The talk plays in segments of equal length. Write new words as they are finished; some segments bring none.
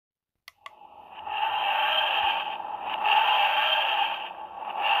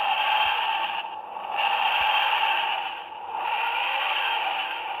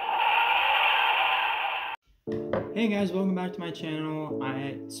Hey guys, welcome back to my channel.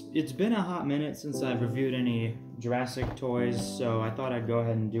 It's been a hot minute since I've reviewed any Jurassic toys, so I thought I'd go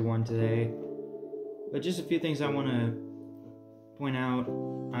ahead and do one today. But just a few things I want to point out.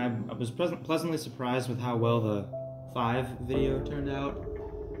 I was pleasantly surprised with how well the 5 video turned out.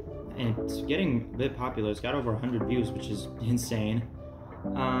 And it's getting a bit popular. It's got over 100 views, which is insane.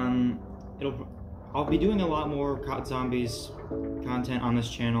 I'll be doing a lot more Caught Zombies content on this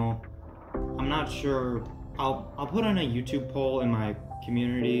channel. I'm not sure. I'll put on a YouTube poll in my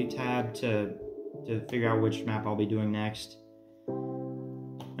community tab to figure out which map I'll be doing next.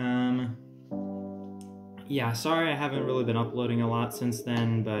 Yeah, sorry I haven't really been uploading a lot since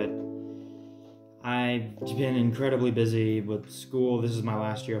then, but I've been incredibly busy with school. This is my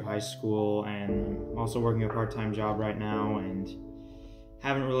last year of high school, and I'm also working a part-time job right now, and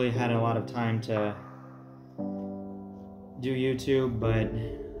haven't really had a lot of time to do YouTube, but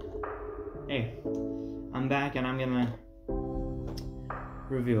hey, I'm back and I'm gonna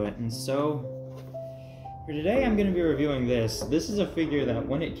review it. And so, for today I'm gonna be reviewing this. This is a figure that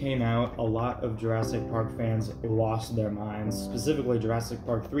when it came out, a lot of Jurassic Park fans lost their minds, specifically Jurassic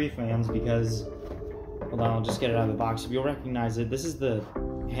Park 3 fans, because, hold on, I'll just get it out of the box. If you'll recognize it, this is the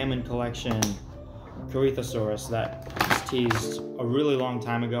Hammond collection Corythosaurus that was teased a really long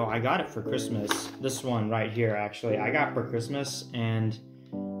time ago. I got it for Christmas. This one right here, actually, I got for Christmas, and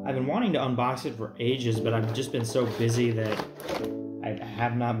I've been wanting to unbox it for ages, but I've just been so busy that I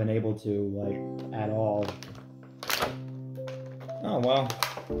have not been able to, like, at all. Oh, well.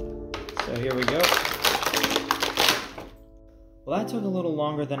 So here we go. Well, that took a little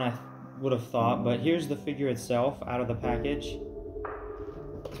longer than I would have thought, but here's the figure itself out of the package.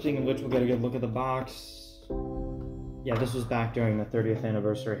 Speaking of which, we'll get a good look at the box. Yeah, this was back during the 30th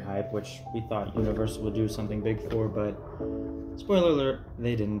anniversary hype, which we thought Universal would do something big for, but spoiler alert,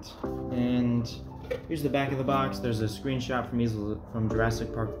 they didn't. And here's the back of the box. There's a screenshot from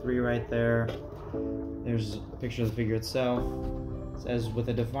Jurassic Park 3 right there. There's a picture of the figure itself. It says, with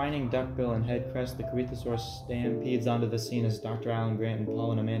a defining duckbill and head crest, the Corythosaurus stampedes onto the scene as Dr. Alan Grant and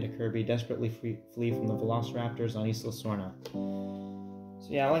Paul and Amanda Kirby desperately flee from the Velociraptors on Isla Sorna. So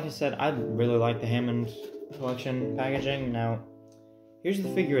yeah, like I said, I really like the Hammond collection packaging. Now, here's the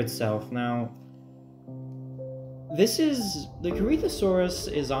figure itself. Now, the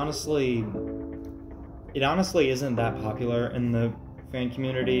Corythosaurus is honestly isn't that popular in the fan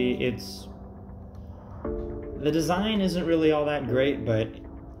community. The design isn't really all that great, but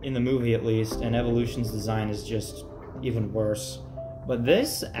in the movie at least, and Evolution's design is just even worse. But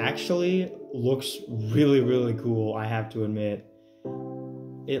this actually looks really, really cool, I have to admit.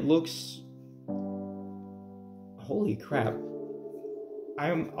 It looks... Holy crap.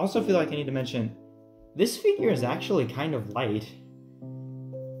 I also feel like I need to mention, this figure is actually kind of light.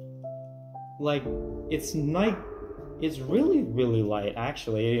 Like, it's really, really light,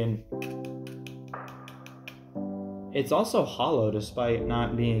 actually, and it's also hollow despite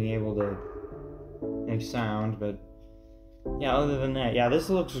not being able to make sound, but yeah, other than that, yeah, this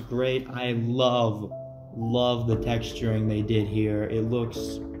looks great. I love the texturing they did here. It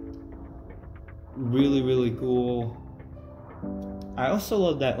looks really, really cool. I also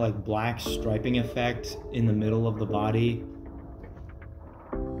love that, like, black striping effect in the middle of the body,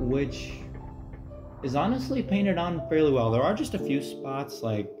 which is honestly painted on fairly well. There are just a few spots,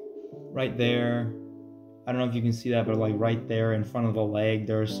 like right there. I don't know if you can see that, but like right there in front of the leg,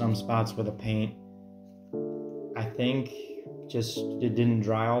 there are some spots where the paint, I think, it didn't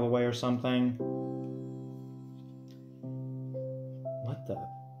dry all the way or something. What the?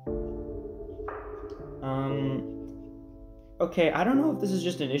 Okay, I don't know if this is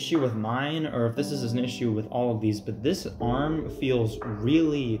just an issue with mine or if this is an issue with all of these, but this arm feels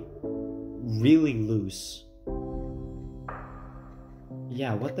really, really loose.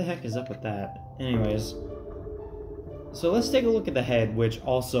 Yeah, what the heck is up with that? Anyways, so let's take a look at the head, which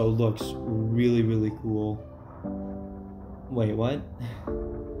also looks really, really cool. Wait, what?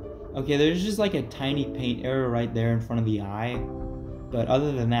 Okay, there's just like a tiny paint error right there in front of the eye. But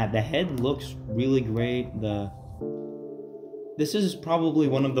other than that, the head looks really great. This is probably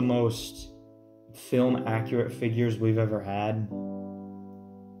one of the most film-accurate figures we've ever had.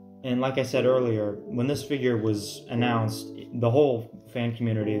 And like I said earlier, when this figure was announced, the whole fan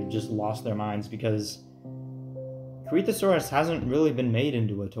community just lost their minds because Corythosaurus hasn't really been made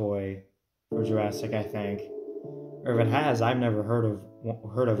into a toy for Jurassic, I think. Or if it has, I've never heard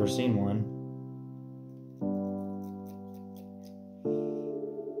of or seen one.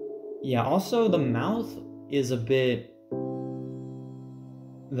 Yeah, also the mouth is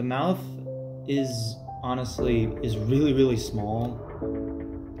honestly really, really small.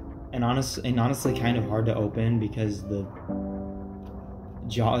 And and honestly kind of hard to open because the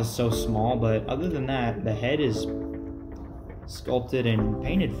jaw is so small, but other than that, the head is sculpted and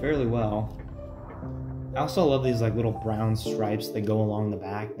painted fairly well. I also love these like little brown stripes that go along the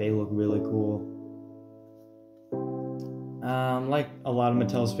back. They look really cool. Like a lot of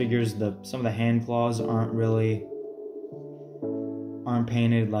Mattel's figures, some of the hand claws aren't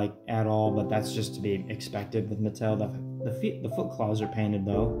painted like at all, but that's just to be expected with Mattel. The foot claws are painted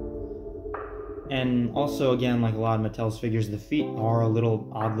though. And also, again, like a lot of Mattel's figures, the feet are a little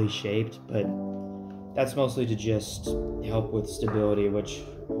oddly shaped, but that's mostly to just help with stability, which,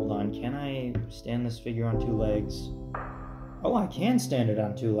 hold on, can I stand this figure on 2 legs? Oh, I can stand it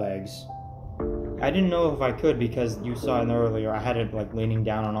on 2 legs. I didn't know if I could because you saw it earlier. I had it like leaning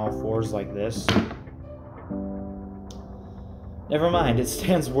down on all 4s like this. Never mind, it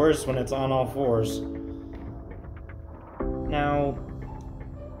stands worse when it's on all 4s. Now,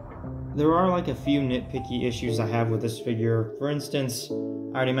 there are like a few nitpicky issues I have with this figure. For instance, I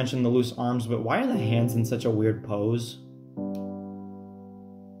already mentioned the loose arms, but why are the hands in such a weird pose?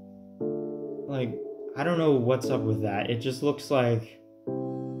 Like, I don't know what's up with that. It just looks like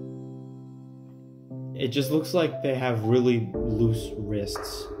they have really loose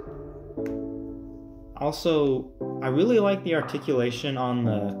wrists. Also, I really like the articulation on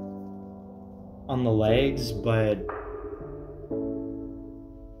the legs, but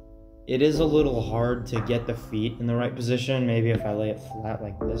it is a little hard to get the feet in the right position. Maybe if I lay it flat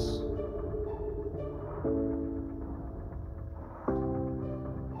like this.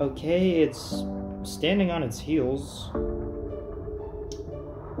 Okay, it's standing on its heels.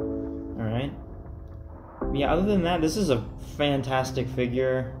 Alright. Yeah, other than that, this is a fantastic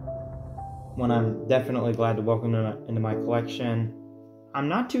figure. One I'm definitely glad to welcome into my collection. I'm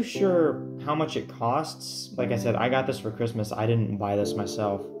not too sure how much it costs. Like I said, I got this for Christmas. I didn't buy this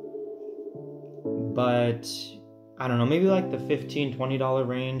myself. But I don't know, maybe like the $15, $20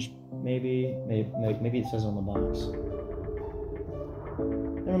 range, maybe it says on the box.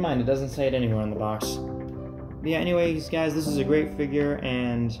 Never mind, it doesn't say it anywhere on the box. But yeah, anyways, guys, this is a great figure,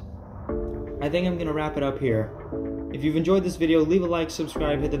 and I think I'm gonna wrap it up here. If you've enjoyed this video, leave a like,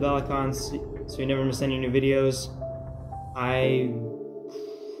 subscribe, hit the bell icon so you never miss any new videos. I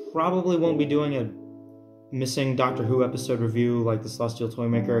probably won't be doing a missing Doctor Who episode review like the Celestial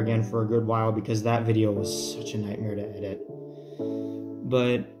Toymaker again for a good while because that video was such a nightmare to edit.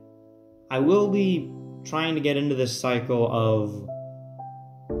 But I will be trying to get into this cycle of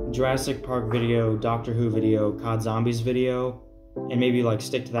Jurassic Park video, Doctor Who video, COD Zombies video, and maybe like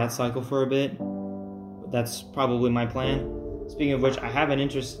stick to that cycle for a bit. That's probably my plan. Speaking of which, I have a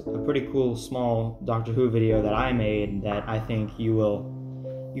pretty cool small Doctor Who video that I made that I think you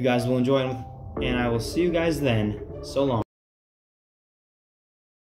guys will enjoy, and I will see you guys then. So long.